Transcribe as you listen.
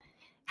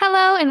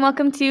and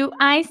welcome to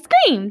I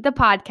Scream, the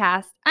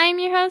podcast. I'm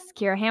your host,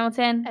 Kira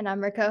Hamilton. And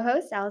I'm her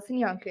co-host, Allison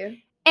Yonku.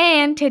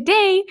 And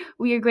today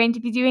we are going to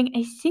be doing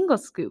a single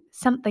scoop,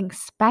 something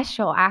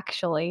special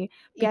actually.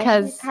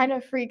 Because she kind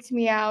of freaked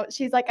me out.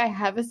 She's like, I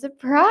have a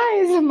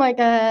surprise. I'm like,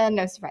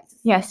 no surprises.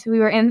 Yes, we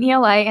were in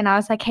ELA and I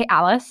was like, hey,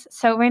 Alice,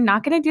 so we're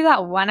not going to do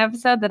that one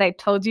episode that I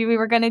told you we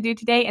were going to do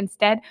today.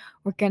 Instead,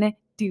 we're going to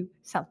do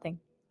something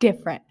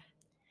different.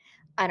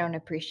 I don't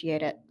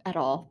appreciate it at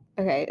all.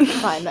 Okay,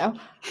 it's fine though.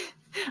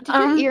 Did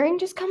your earring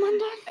just come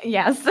undone?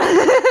 Yes.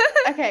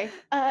 Okay,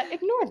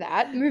 ignore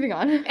that. Moving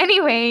on.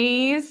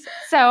 Anyways,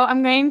 so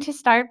I'm going to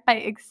start by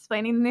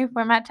explaining the new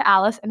format to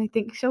Alice, and I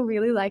think she'll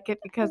really like it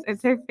because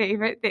it's her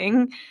favorite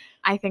thing.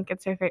 I think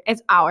it's her favorite.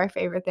 It's our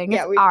favorite thing.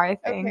 It's our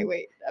thing. Okay,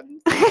 wait. I'm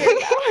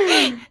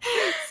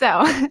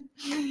So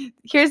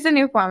here's the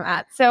new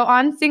format. So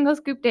on single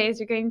scoop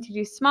days, you're going to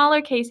do smaller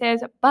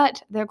cases,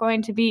 but they're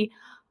going to be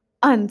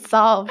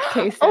unsolved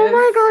cases. Oh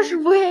my gosh,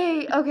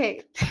 wait.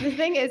 Okay, the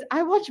thing is,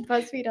 I watch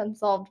BuzzFeed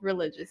Unsolved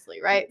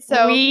religiously, right?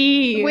 So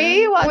we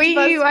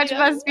watch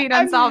BuzzFeed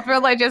Unsolved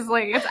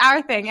religiously. It's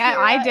our thing.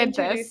 I did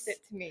this. It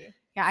to me.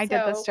 Yeah, I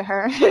did this to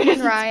her. And Ryan,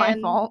 it's my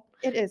fault.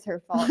 It is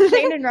her fault.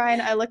 Shane and Ryan,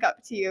 I look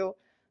up to you.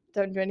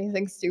 Don't do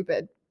anything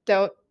stupid.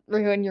 Don't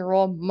ruin your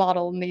role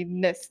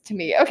model-ness to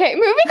me. Okay,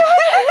 moving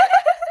on.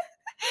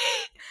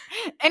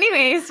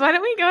 Anyways, why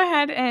don't we go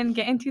ahead and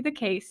get into the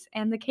case?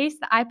 And the case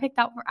that I picked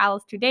out for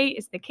Alice today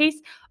is the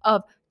case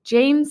of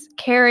James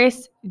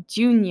Karras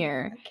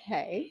Jr.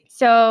 Okay.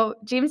 So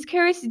James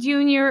Karras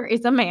Jr.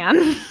 is a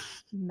man.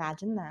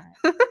 Imagine that.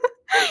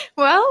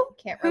 Well,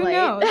 can't relate.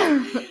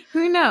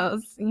 Who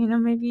knows? You know,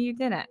 maybe you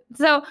didn't.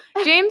 So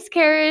James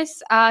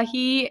Karras,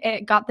 he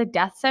got the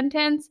death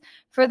sentence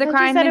for the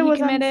crime that he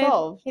committed.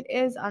 Unsolved. It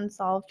is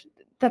unsolved.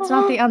 That's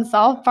not the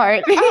unsolved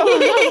part.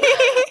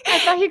 I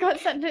thought he got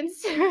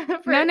sentenced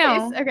for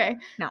No. Okay.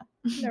 No.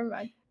 Never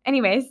mind.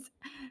 Anyways,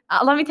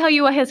 let me tell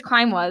you what his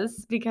crime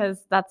was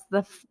because that's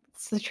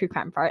the true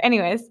crime part.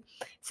 Anyways,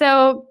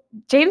 so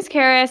James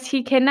Karras,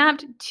 he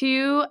kidnapped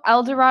two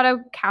El Dorado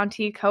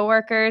County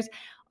co-workers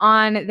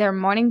on their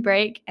morning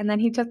break, and then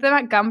he took them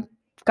at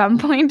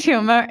gunpoint to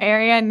a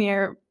area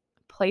near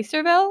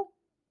Placerville.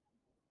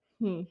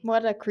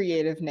 What a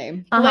creative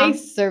name.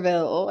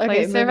 Placerville.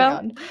 Okay,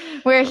 Placerville,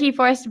 where he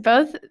forced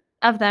both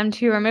of them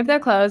to remove their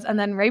clothes and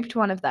then raped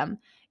one of them.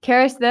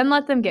 Karras then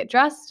let them get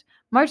dressed,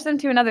 marched them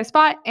to another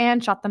spot,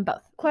 and shot them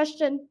both.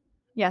 Question.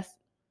 Yes.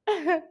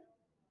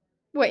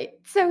 Wait,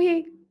 so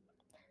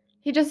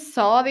he just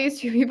saw these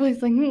two people.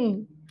 He's like,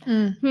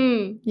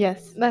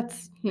 Yes.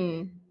 That's,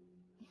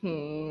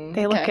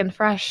 They looking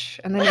fresh.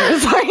 And then he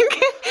was like,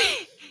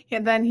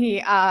 and then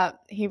he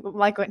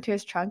like went to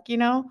his trunk, you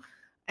know,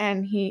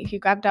 and he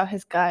grabbed out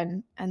his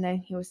gun, and then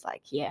he was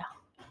like, yeah,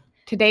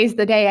 today's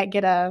the day I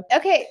get a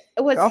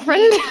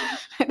girlfriend.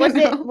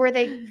 Were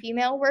they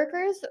female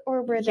workers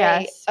or were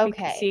they?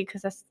 Okay. See,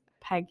 because that's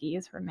Peggy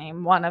is her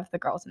name. One of the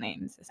girls'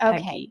 names is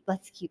Peggy.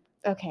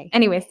 Okay.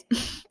 Anyways,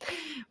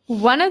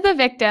 one of the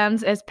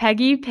victims is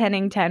Peggy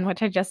Pennington,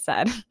 which I just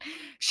said.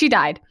 She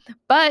died,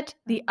 but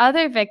the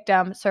other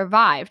victim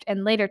survived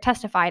and later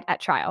testified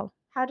at trial.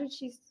 How did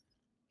she?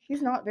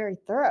 She's not very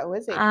thorough,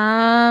 is he?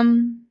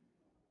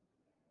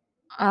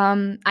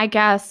 I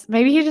guess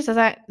maybe he just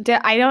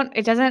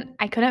doesn't.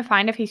 I couldn't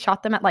find if he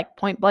shot them at like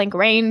point blank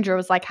range or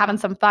was like having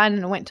some fun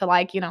and went to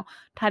like, you know,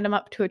 tied them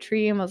up to a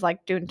tree and was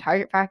like doing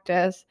target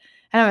practice.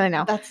 I don't really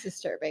know. That's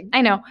disturbing.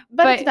 I know,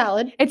 but it's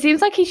valid. It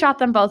seems like he shot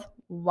them both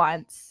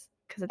once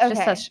because it's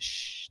just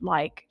such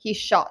like he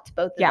shot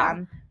both of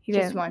them. He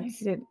just didn't, once.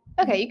 He didn't.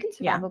 Okay, you can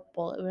survive a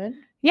bullet wound.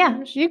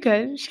 Yeah, you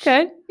could. She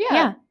could.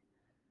 Yeah.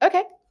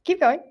 Okay, keep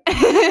going.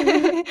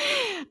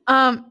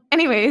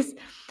 Anyways,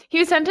 he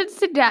was sentenced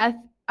to death,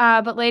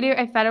 but later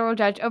a federal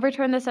judge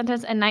overturned the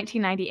sentence in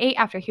 1998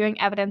 after hearing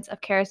evidence of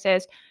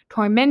Karras's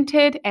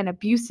tormented and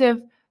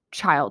abusive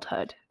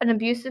childhood. An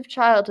abusive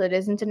childhood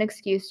isn't an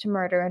excuse to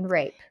murder and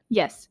rape.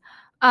 Yes.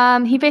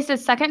 He faced a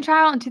second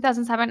trial in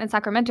 2007 in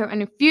Sacramento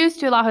and refused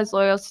to allow his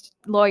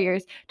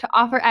lawyers to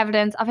offer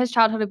evidence of his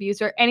childhood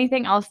abuse or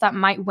anything else that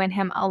might win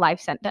him a life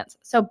sentence.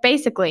 So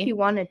basically, he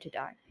wanted to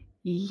die.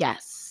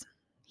 Yes,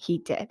 he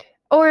did.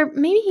 Or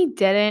maybe he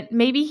didn't.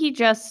 Maybe he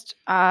just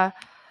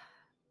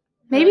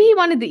maybe he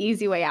wanted the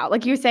easy way out.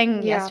 Like you were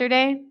saying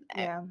yesterday.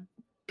 Yeah.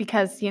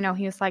 Because, you know,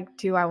 he was like,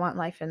 do I want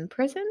life in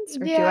prisons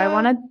or do I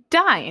want to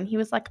die? And he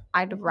was like,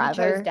 I'd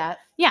rather. He chose death.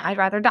 Yeah, I'd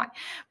rather die.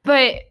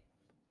 But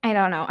I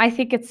don't know. I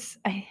think it's,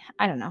 I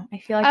don't know. I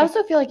feel like. I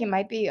also feel like it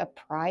might be a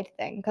pride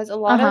thing because a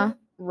lot of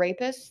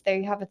rapists,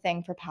 they have a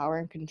thing for power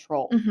and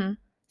control. Mm-hmm.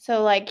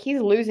 So, like,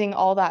 he's losing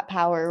all that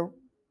power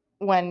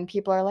when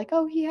people are like,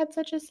 oh, he had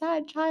such a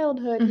sad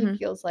childhood. Mm-hmm. He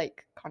feels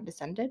like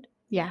condescended.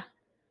 Yeah.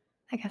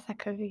 I guess that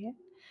could be it.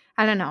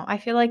 I don't know. I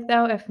feel like,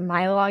 though, if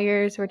my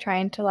lawyers were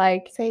trying to,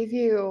 like... save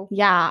you.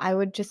 Yeah, I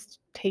would just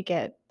take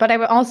it. But I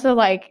would also,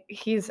 like,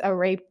 he's a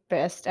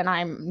rapist and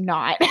I'm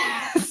not.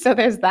 So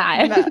there's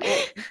that. No,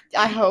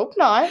 I hope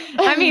not.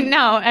 I mean,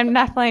 no, I'm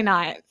definitely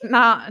not.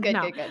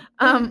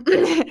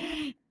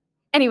 Good.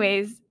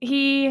 Anyways,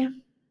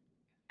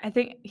 I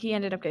think he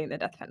ended up getting the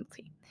death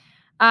penalty.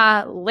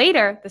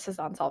 Later, this is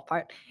the unsolved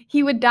part,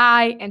 he would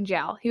die in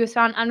jail. He was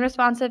found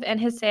unresponsive in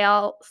his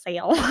cell. In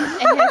his cell.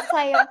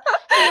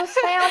 He was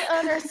found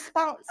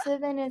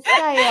unresponsive in his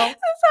cell.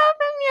 This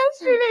happened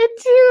yesterday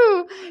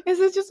too. Is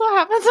this just what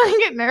happens when I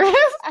get nervous?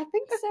 I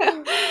think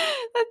so.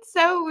 That's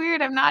so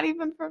weird. I'm not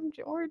even from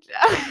Georgia.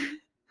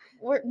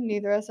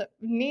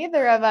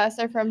 Neither of us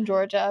are from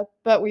Georgia,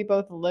 but we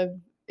both live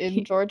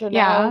in Georgia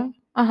now.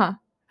 Yeah.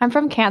 I'm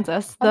from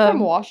Kansas. I'm from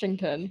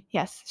Washington.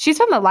 Yes. She's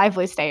from the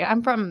lively state.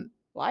 I'm from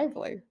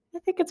Lively. I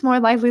think it's more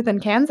lively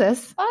than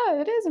Kansas. Oh,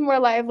 it is more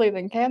lively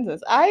than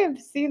Kansas. I have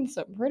seen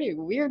some pretty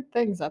weird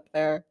things up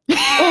there.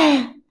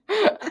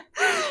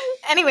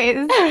 Anyways,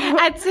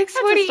 at 6:40 That's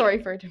a story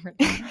for a different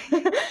time.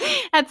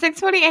 At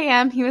 6:40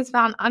 a.m., he was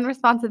found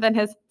unresponsive in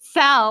his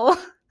cell,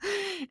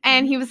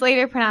 and he was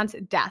later pronounced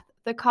death.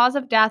 The cause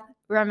of death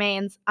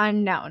remains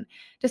unknown.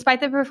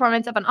 Despite the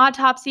performance of an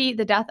autopsy,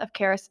 the death of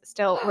Karras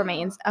still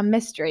remains a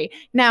mystery.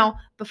 Now,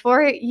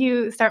 before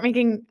you start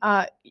making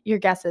your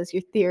guesses,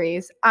 your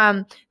theories,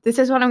 this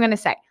is what I'm going to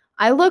say.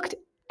 I looked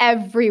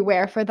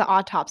everywhere for the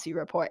autopsy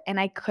report, and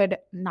I could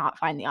not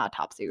find the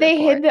autopsy report.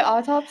 They hid the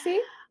autopsy?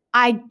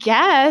 I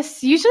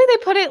guess. Usually they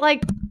put it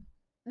like...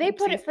 They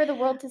put it for the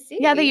world to see.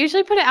 Yeah, they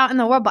usually put it out in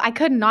the world, but I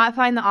could not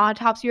find the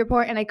autopsy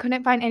report, and I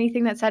couldn't find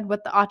anything that said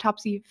what the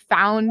autopsy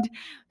found.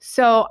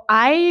 So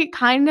I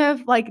kind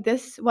of like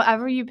this,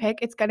 whatever you pick,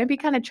 it's going to be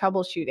kind of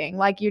troubleshooting.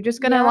 Like you're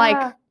just going to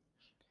like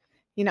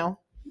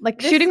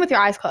shooting with your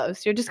eyes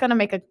closed. You're just going to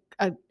make a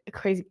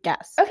crazy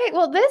guess. Okay,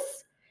 well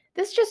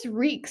this just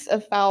reeks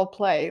of foul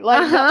play.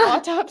 Like the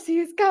autopsy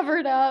is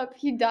covered up.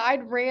 He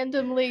died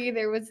randomly.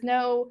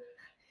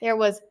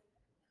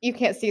 You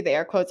can't see the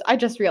air quotes. I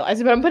just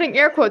realized, but I'm putting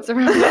air quotes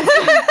around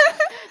this.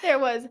 There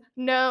was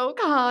no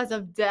cause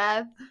of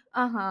death.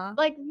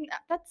 Like,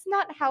 that's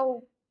not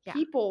how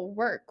people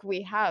work.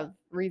 We have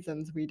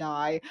reasons we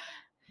die.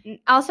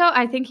 Also,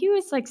 I think he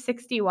was like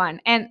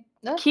 61. And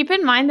keep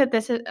in mind that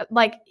this is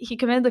like he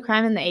committed the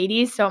crime in the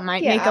 80s, so it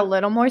might make a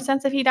little more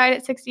sense if he died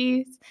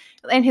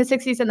in his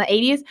 60s and the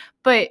 80s.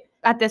 But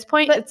at this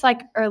point, it's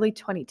like early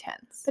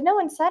 2010s. But no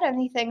one said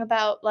anything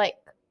about like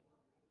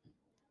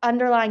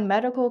underlying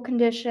medical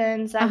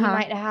conditions that he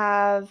might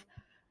have.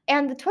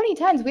 And the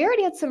 2010s, we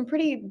already had some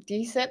pretty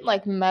decent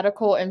like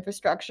medical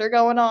infrastructure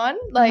going on.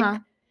 Like,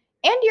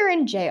 and you're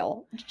in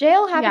jail.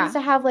 Jail happens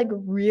to have like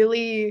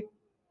really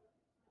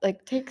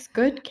like takes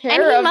good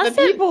care of the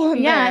people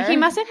in there. Yeah, he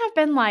mustn't have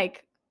been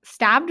like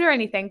stabbed or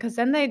anything, because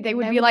then they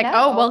would be like,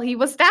 oh, well, he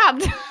was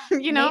stabbed.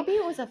 You know? Maybe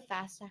it was a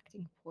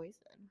fast-acting poison.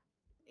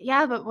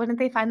 Yeah, but wouldn't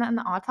they find that in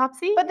the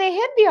autopsy? But they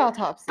hid the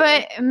autopsy.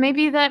 But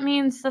maybe that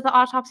means that the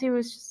autopsy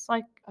was just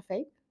like a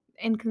fake?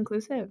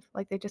 Inconclusive.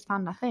 Like they just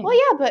found nothing. Well,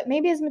 yeah, but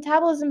maybe his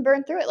metabolism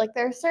burned through it. Like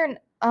there are certain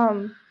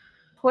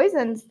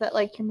poisons that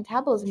like your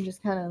metabolism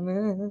just kind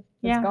of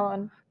it's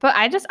gone. But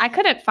I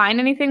couldn't find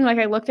anything. Like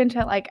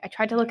I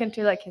tried to look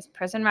into like his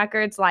prison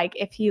records, like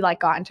if he like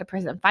got into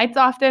prison fights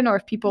often or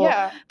if people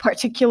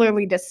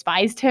particularly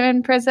despised him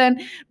in prison.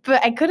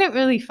 But I couldn't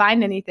really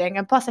find anything.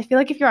 And plus I feel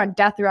like if you're on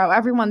death row,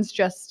 everyone's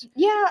just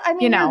I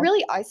mean you're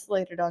really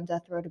isolated on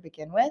death row to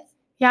begin with.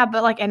 Yeah,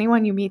 but like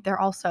anyone you meet,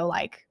 they're also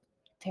like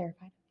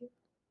terrified of you.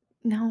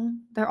 No,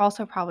 they're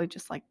also probably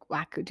just like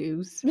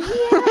wackadoos.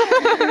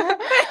 Yeah.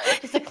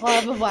 Just a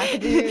club of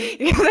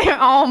wackadoos. They're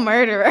all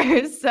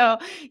murderers. So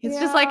it's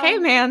just like, hey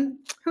man,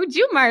 who'd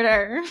you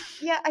murder?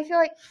 Yeah, I feel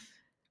like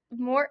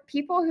more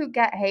people who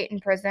get hate in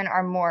prison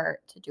are more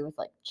to do with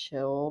like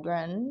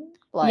children,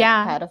 like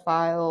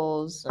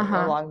pedophiles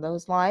or along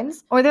those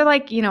lines. Or they're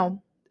like,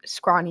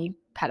 scrawny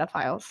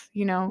pedophiles,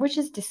 Which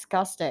is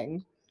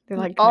disgusting. They're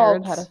like all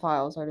nerds.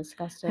 Pedophiles are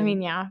disgusting. I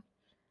mean, yeah.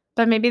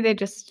 But maybe they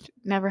just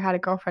never had a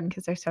girlfriend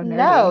because they're so nerdy.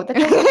 No,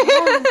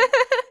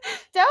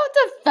 don't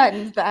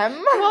defend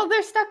them. Well,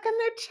 they're stuck in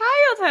their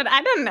childhood.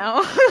 I don't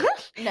know.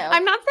 No.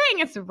 I'm not saying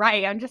it's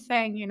right. I'm just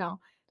saying,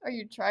 Are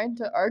you trying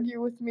to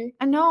argue with me?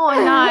 No,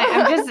 I'm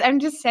not. I'm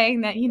just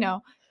saying that,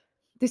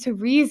 there's a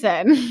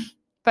reason.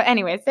 But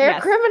anyways, they're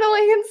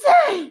criminally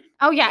insane.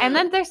 Oh, yeah. And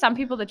then there's some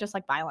people that just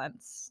like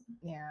violence.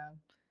 Yeah.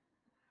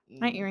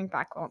 My earring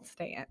back won't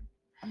stay in.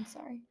 I'm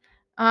sorry.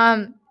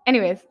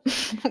 Anyways,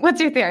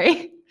 what's your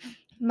theory?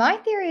 My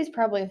theory is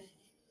probably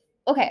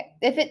okay,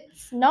 if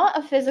it's not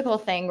a physical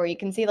thing where you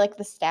can see like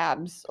the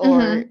stabs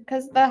or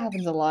because that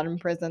happens a lot in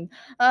prison.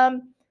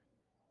 I'm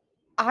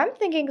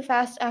thinking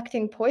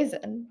fast-acting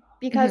poison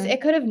because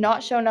it could have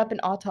not shown up in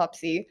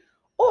autopsy,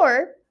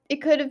 or it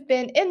could have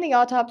been in the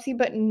autopsy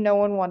but no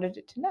one wanted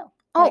it to know.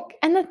 Oh,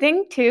 and the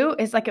thing too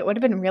is like it would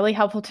have been really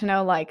helpful to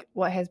know like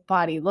what his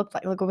body looked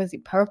like. Like was he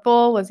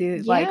purple? Was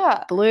he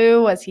like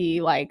blue? Was he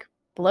like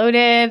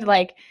bloated?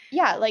 Like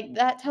like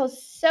that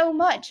tells so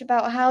much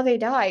about how they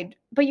died.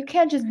 But you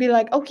can't just be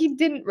like, oh, he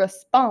didn't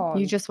respond.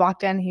 You just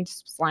walked in, he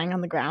just was lying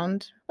on the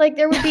ground. Like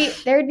there would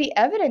be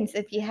evidence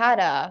if he had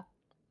a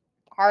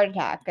heart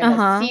attack and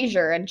Uh-huh. a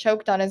seizure and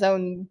choked on his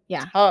own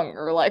Yeah. tongue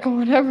or like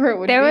whatever it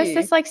would There be. was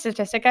this like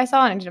statistic I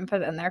saw, and I didn't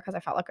put it in there because I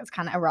felt like it was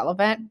kind of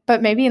irrelevant.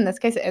 But maybe in this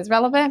case it is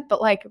relevant.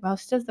 But like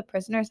most of the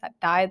prisoners that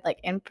died like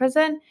in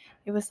prison,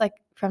 it was like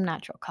from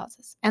natural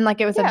causes, and like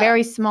it was a Yeah.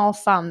 very small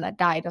sum that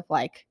died of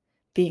like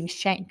being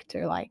shanked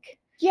or like.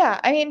 Yeah,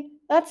 I mean,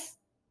 that's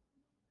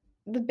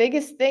the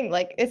biggest thing.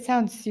 Like, it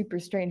sounds super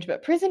strange,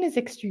 but prison is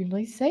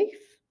extremely safe.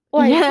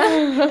 Like,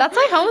 Yeah, that's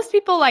why homeless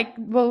people like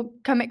will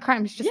commit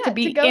crimes just Yeah, to to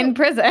be go- in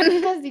prison.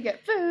 because you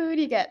get food,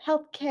 you get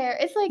health care.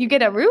 It's like You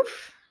get a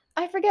roof.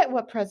 I forget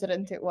what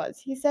president it was.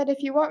 He said,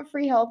 if you want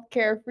free health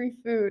care, free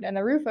food, and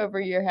a roof over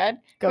your head,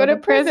 Go to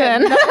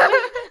prison.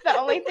 The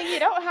only thing you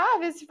don't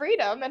have is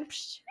freedom, and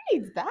psh, who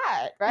needs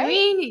that, right? I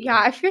mean,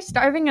 yeah, if you're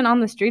starving and on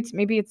the streets,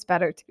 maybe it's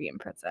better to be in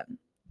prison.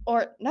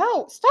 Or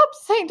no, stop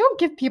saying. Don't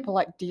give people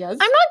ideas.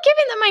 I'm not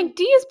giving them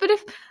ideas,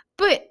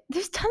 but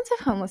there's tons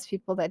of homeless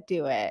people that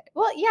do it.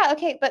 Well, yeah,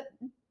 okay, but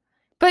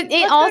But it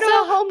let's go also, to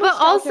a homeless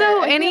but also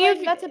shelter. I any feel like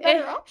of that's a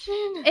better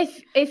option.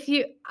 if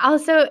you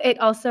also it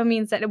also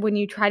means that when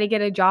you try to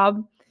get a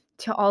job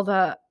to all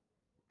the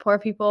poor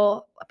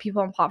people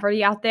in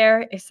poverty out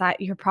there, is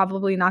that you're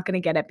probably not going to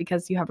get it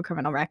because you have a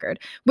criminal record,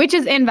 which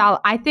is invalid.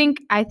 I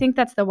think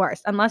that's the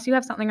worst. Unless you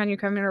have something on your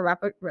criminal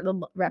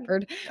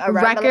record,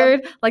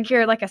 like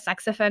you're like a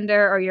sex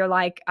offender or you're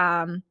like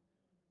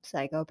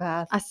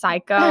Psychopath. a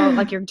psycho,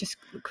 like you're just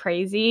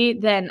crazy,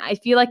 then I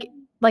feel like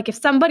if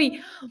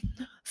somebody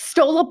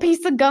stole a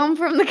piece of gum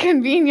from the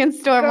convenience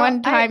store Girl,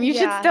 one time, you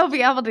should yeah. still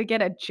be able to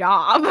get a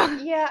job.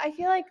 Yeah, I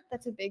feel like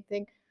that's a big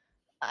thing.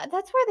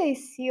 That's why they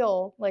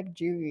seal like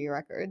juvie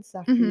records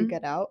after you Mhm.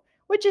 get out,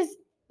 which is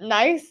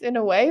nice in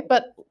a way,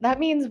 but that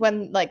means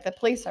when like the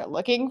police are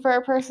looking for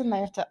a person, they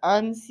have to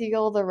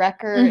unseal the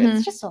record. Mhm.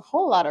 It's just a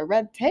whole lot of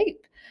red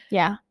tape.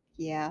 Yeah,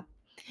 Yeah.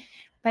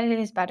 but it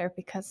is better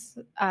because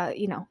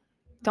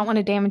don't want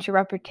to damage your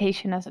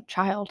reputation as a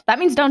child. That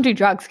means don't do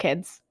drugs,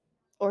 kids.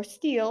 Or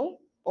steal,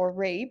 or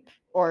rape,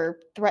 or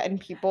threaten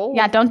people.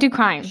 Yeah, with don't do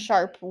crime.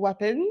 sharp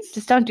weapons.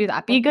 Just don't do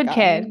that. Be a Or good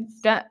kid.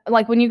 guns.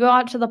 Like when you go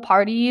out to the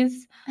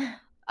parties,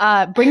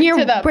 bring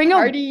to the bring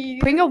party.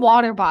 a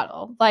water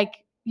bottle.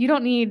 Like you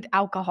don't need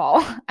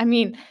alcohol. I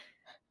mean,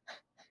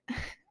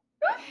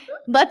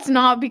 let's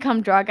not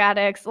become drug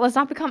addicts. Let's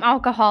not become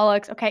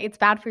alcoholics. Okay, it's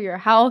bad for your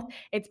health.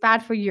 It's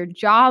bad for your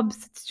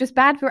jobs. It's just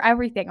bad for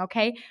everything.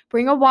 Okay,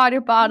 bring a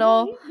water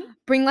bottle.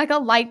 Bring like a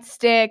light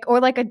stick or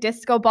like a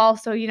disco ball,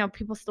 so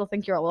people still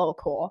think you're a little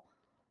cool.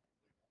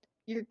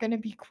 You're gonna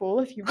be cool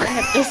if you bring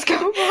a disco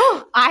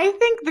ball. I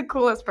think the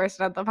coolest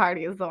person at the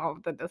party is the one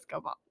with the disco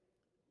ball.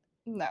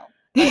 No.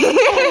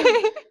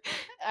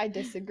 I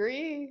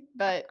disagree,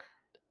 but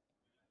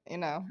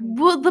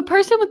Well, the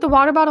person with the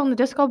water bottle and the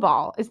disco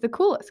ball is the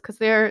coolest because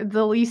they're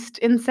the least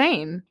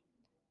insane.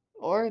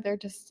 Or they're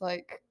just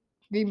like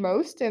the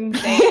most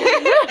insane.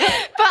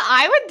 But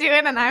I would do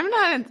it, and I'm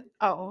not.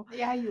 Oh.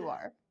 Yeah, you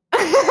are.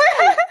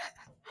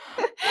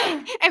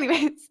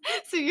 Anyways,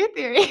 so your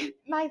theory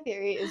My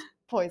theory is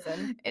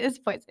poison. is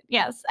poison.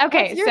 Yes.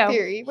 Okay. What's your so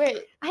theory? Wait.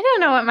 I don't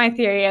know what my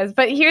theory is,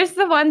 but here's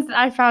the ones that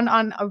I found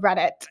on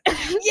Reddit.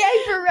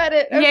 Yay for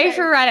Reddit. Yay Okay.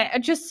 for Reddit.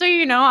 Just so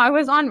you know, I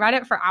was on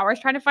Reddit for hours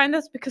trying to find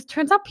this because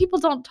turns out people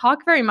don't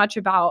talk very much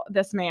about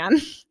this man.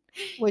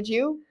 Would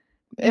you?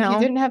 If No. you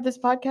didn't have this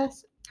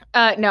podcast?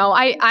 No,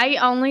 I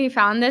only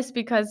found this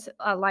because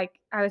like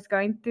I was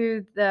going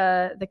through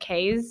the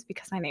K's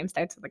because my name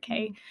starts with a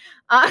K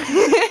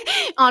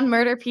on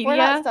Murderpedia. We're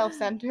not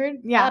self-centered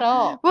Yeah. at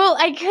all. Well,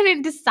 I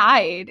couldn't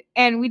decide,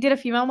 and we did a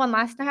female one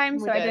last time, We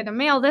so I did. did a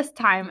male this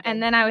time, We and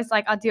did. then I was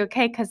like, I'll do a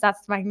K because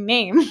that's my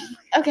name.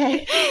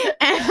 Okay.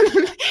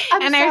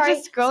 and I was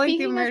just scrolling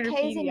Speaking through of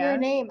K's in your Murderpedia.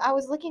 name, I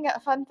was looking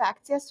at fun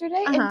facts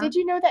yesterday, Uh-huh. and did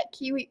you know that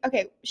Kiwi?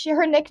 Okay,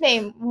 her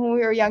nickname when we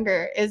were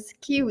younger is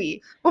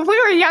Kiwi. When we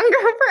were younger,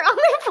 for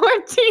only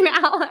 14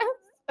 hours.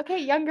 Okay,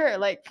 younger,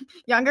 like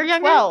Younger.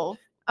 12.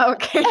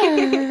 Okay.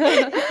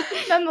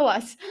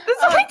 Nonetheless, This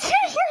is like 2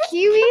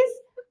 years.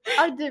 Kiwis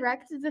are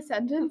direct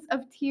descendants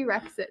of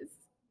T-Rexes.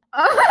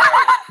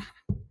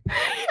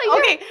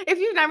 Okay, if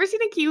you've never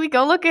seen a kiwi,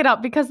 go look it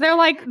up because they're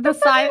like the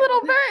size. little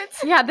birds.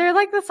 Yeah, they're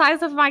like the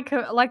size of my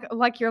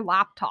like your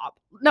laptop.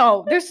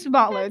 No, they're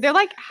smaller. They're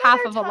like half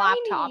They're of a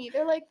laptop. tiny.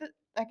 They're like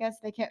I guess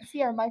they can't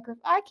see our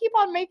microphone. I keep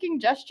on making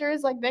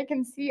gestures like they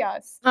can see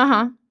us.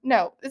 Uh-huh.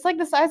 No, it's like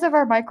the size of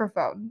our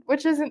microphone,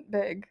 which isn't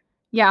big.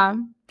 Yeah.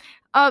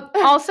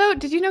 Also,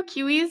 did you know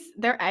kiwis,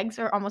 their eggs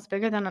are almost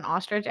bigger than an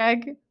ostrich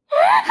egg?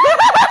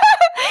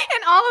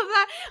 And all of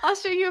that, I'll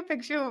show you a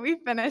picture when we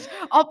finish.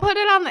 I'll put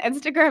it on the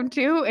Instagram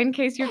too, in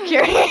case you're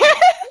curious.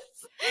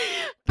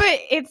 But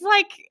it's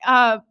like,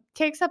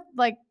 takes up,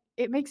 like,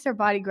 it makes their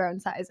body grow in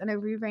size and it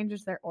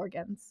rearranges their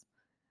organs.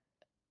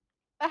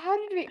 How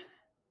did we?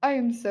 I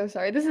am so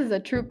sorry. This is a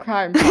true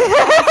crime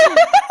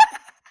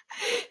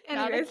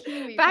not a Anyways,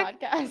 Kiwi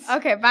back- podcast.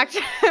 okay, back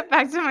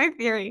to my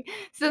theory.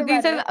 So To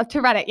these Reddit. are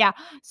to Reddit, yeah.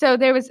 So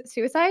there was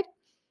suicide.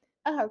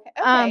 Oh, okay.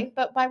 Um, Okay,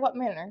 but by what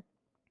manner?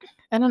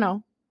 I don't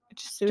know.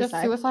 Just suicide.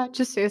 Just suicide?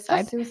 Just suicide.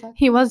 Just suicide.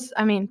 He was,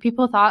 I mean,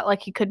 people thought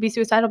like he could be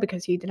suicidal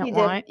because he didn't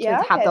want to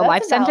have okay, the that's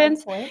life a valid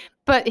sentence, point.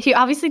 but he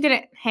obviously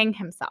didn't hang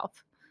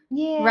himself,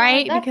 Yeah,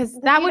 right? that's- Because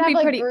then that you'd would have, be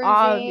like, pretty bruising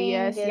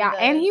obvious. and Yeah,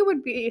 and the- he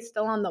would be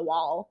still on the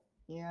wall.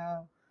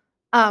 Yeah.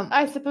 Um,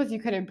 I suppose you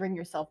couldn't bring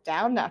yourself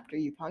down after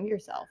you've hung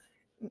yourself.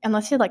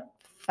 unless he like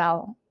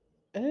fell.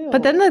 Ew.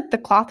 But then the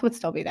cloth would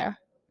still be there.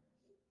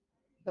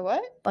 The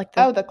what? Like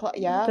the, The clock.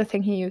 Yeah. the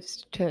thing he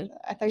used to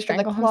I thought you said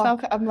the strangle clock.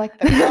 himself. I'm like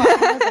the clock.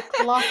 How is the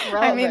clock I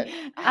relevant?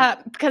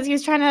 mean, because he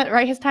was trying to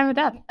write his time of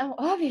death. Oh,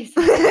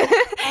 obviously.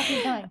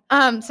 Obviously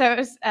dying. So it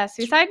was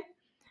suicide.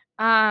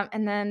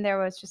 And then there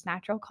was just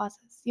natural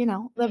causes, you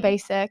know, the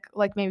basic,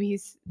 like maybe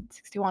he's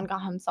 61,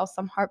 got himself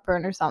some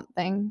heartburn or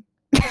something.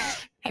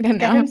 I don't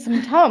Get know. him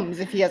some Tums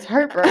if he has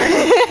heartburn.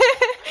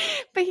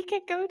 But he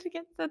can't go to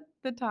get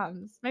the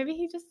Tums. Maybe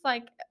he just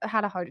like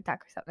had a heart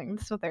attack or something.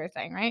 That's what they were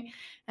saying, right?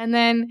 And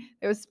then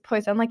there was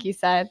poison, like you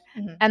said.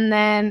 Mhm. And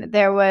then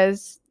there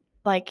was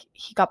like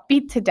he got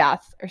beat to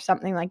death or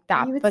something like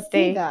that. You would But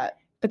see that.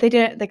 they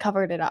didn't. They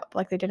covered it up.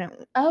 Like they didn't.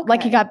 Okay.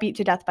 Like he got beat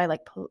to death by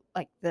like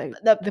the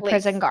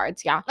prison police.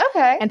 guards. Yeah.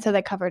 Okay. And so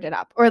they covered it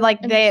up, or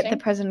like the Interesting.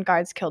 prison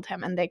guards killed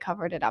him and they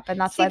covered it up, and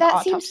that's See, why the that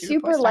autopsy seems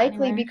super report's not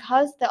likely anywhere.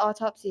 because the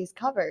autopsy is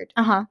covered.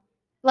 Uh-huh.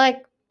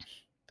 Like,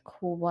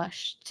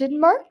 question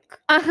mark?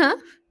 Uh-huh.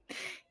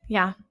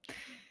 Yeah.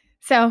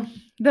 So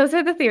those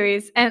are the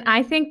theories. And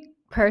I think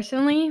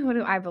personally, what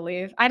do I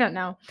believe? I don't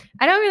know.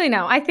 I don't really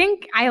know. I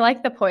think I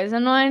like the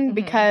poison one Mhm.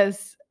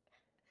 because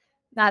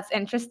that's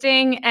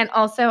interesting. And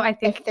also I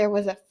think If there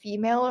was a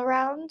female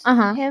around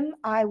Uh-huh. him,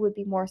 I would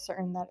be more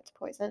certain that it's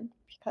poison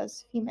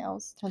because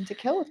females tend to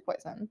kill with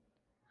poison.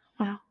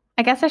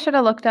 I guess I should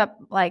have looked up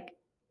like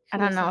I Who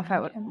don't was know if I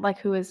around would him? like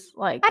who is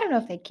like I don't know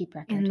if they keep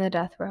record. in the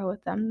death row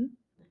with them.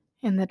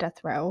 In the death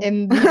row.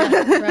 In the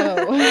death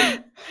row.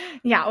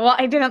 Yeah, well,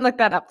 I didn't look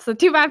that up. So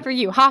too bad for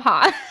you.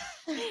 Haha.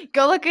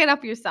 Go look it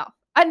up yourself.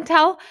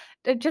 Until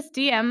just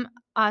DM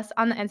us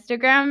on the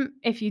Instagram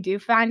if you do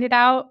find it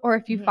out, or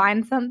if you Mhm.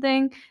 find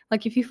something,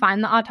 like if you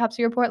find the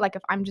autopsy report, like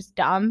if I'm just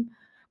dumb,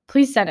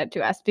 please send it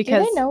to us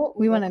because know what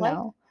we we want to look like?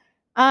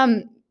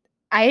 know.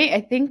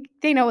 I think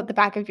they know what the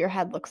back of your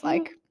head looks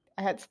like.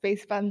 I had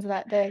space buns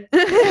that day.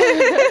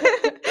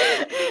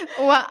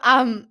 Well,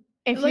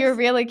 if It you're looks-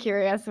 really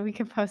curious, we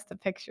can post a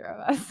picture of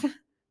us.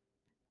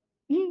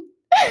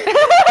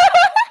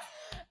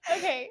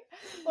 Okay.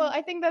 Well,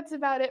 I think that's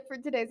about it for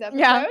today's episode.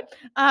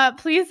 Yeah.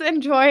 Please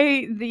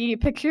enjoy the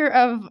picture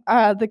of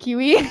the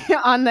kiwi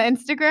on the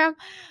Instagram.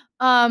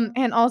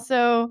 And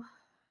also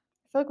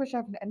I feel like we should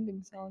have an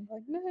ending song.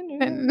 Like,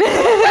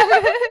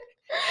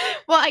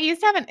 well, I used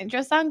to have an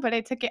intro song, but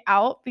I took it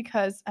out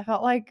because I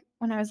felt like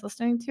when I was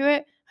listening to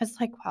it, I was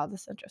like, wow,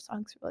 this intro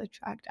song's really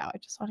tracked out. I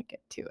just want to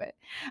get to it.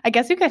 I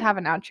guess we could have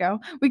an outro.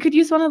 We could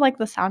use one of like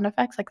the sound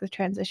effects, like the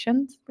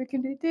transitions. We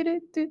can do.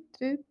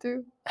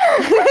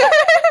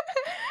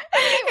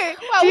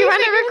 Well, Do you we want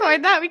to figured-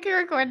 record that? We can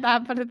record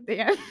that, but at the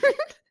end.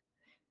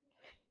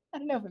 I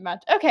don't know if it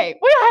matches. Okay,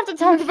 we don't have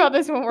to talk about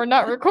this when we're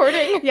not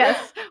recording.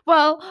 Yes.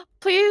 Well,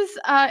 please,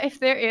 if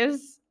there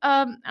is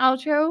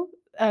outro,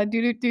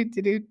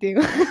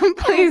 do.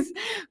 Please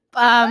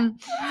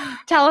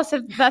tell us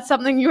if that's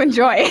something you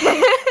enjoy. All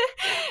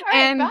right,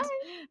 And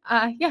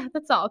bye. yeah,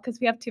 that's all because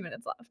we have 2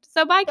 minutes left.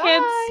 So bye,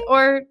 kids Bye.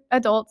 or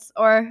adults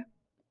or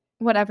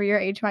whatever your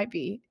age might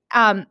be.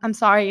 I'm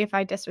sorry if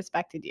I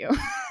disrespected you.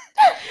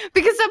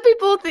 Because some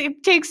people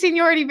take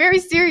seniority very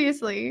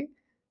seriously.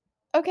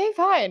 Okay,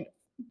 fine.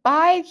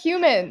 Bye,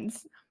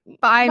 humans.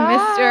 Bye,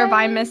 Mr.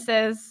 Bye, Bye.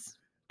 Mrs.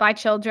 Bye,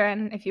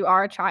 children, if you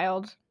are a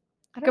child.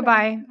 I don't know-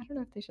 Goodbye. I don't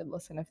know if they should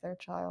listen if they're a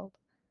child.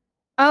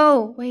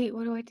 Oh, wait,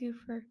 what do I do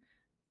for?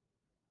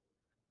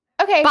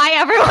 Okay. Bye,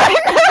 everyone.